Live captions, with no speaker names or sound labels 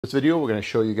This video, we're going to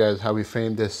show you guys how we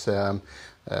framed this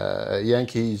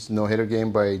Yankees no-hitter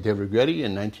game by Dave Righetti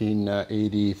in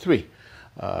 1983.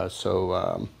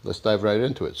 Let's dive right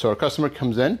into it. So our customer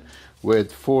comes in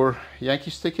with 4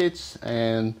 Yankees tickets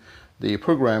and the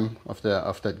program of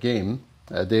that game.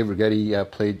 Dave Righetti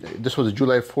played. This was a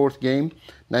July 4th game,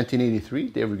 1983.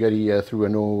 Dave Righetti threw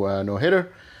a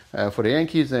no-hitter for the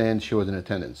Yankees, and she was in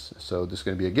attendance. So this is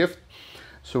going to be a gift.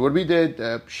 So what we did,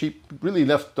 she really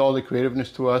left all the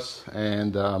creativeness to us,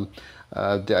 and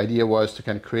the idea was to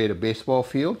kind of create a baseball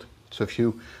field. So if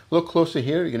you look closer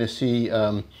here, you're going to see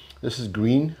this is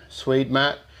green suede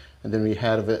mat, and then we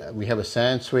have a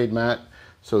sand suede mat.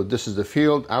 So this is the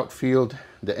field, outfield,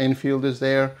 the infield is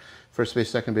there, first base,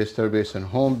 second base, third base, and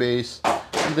home base.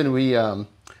 And then we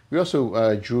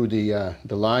also drew the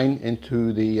line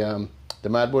into the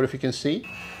mat board, if you can see,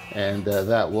 and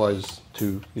that was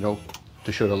to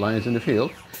to show the lines in the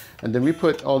field. And then we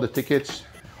put all the tickets,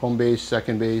 home base,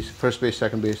 second base, first base,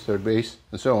 second base, third base,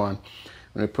 and so on.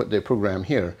 And we put the program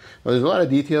here. Now, there's a lot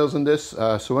of details in this.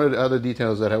 So one of the other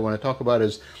details that I want to talk about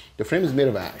is the frame is made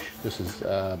of ash. This is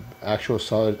actual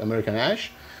solid American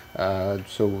ash.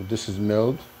 So this is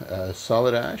milled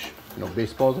solid ash.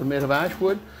 Baseballs are made of ash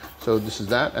wood. So this is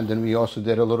that. And then we also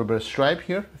did a little bit of stripe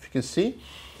here, if you can see.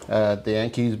 The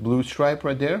Yankees blue stripe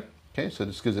right there. Okay, so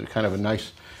this gives it kind of a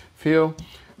nice feel.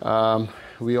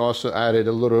 We also added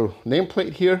a little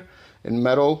nameplate here in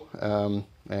metal,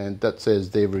 and that says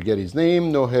Dave Righetti's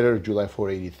name, no hitter, July 4,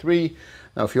 83.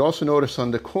 Now, if you also notice on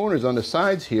the corners, on the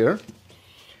sides here,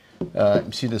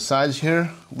 you see the sides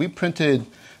here, we printed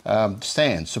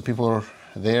stands, so people are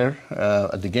there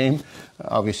at the game,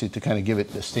 obviously to kind of give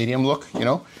it the stadium look,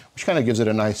 which kind of gives it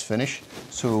a nice finish.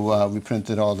 So we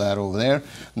printed all that over there.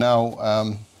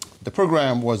 Now, the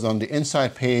program was on the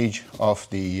inside page of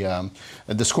the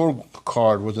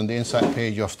scorecard was on the inside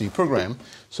page of the program.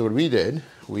 So what we did,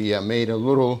 we made a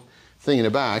little thing in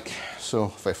the back. So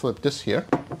if I flip this here,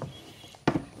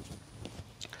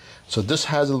 so this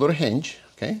has a little hinge,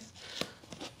 okay?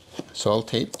 It's all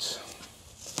taped.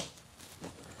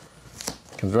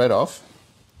 Comes right off.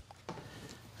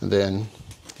 And then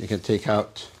you can take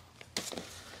out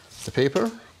the paper.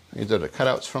 These are the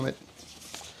cutouts from it.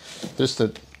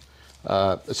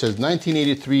 It says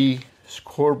 1983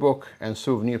 scorebook and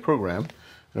souvenir program.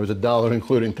 There was $1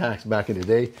 including tax back in the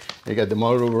day. You got the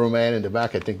Marlboro Man in the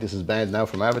back. I think this is banned now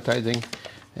from advertising.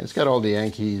 And it's got all the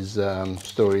Yankees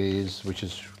stories, which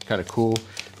is kind of cool.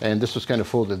 And this was kind of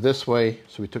folded this way.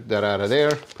 So we took that out of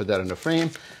there, put that in the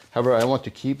frame. However, I want to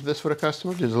keep this for the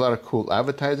customer. There's a lot of cool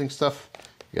advertising stuff.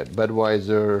 You got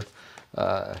Budweiser,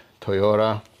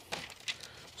 Toyota,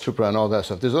 Supra, and all that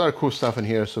stuff. There's a lot of cool stuff in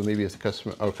here, so maybe if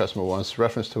our customer wants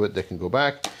reference to it, they can go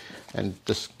back, and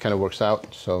this kind of works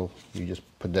out. So you just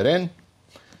put that in,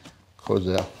 close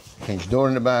the hinge door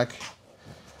in the back,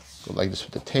 go like this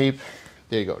with the tape.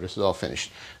 There you go, this is all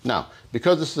finished. Now,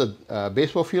 because this is a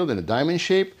baseball field in a diamond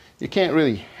shape, you can't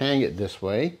really hang it this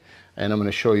way, and I'm going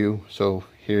to show you. So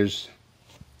here's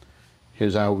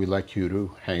how we like you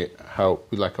to hang it, how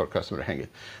we like our customer to hang it.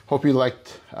 Hope you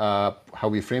liked how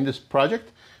we framed this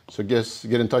project. So just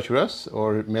get in touch with us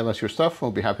or mail us your stuff.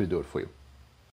 We'll be happy to do it for you.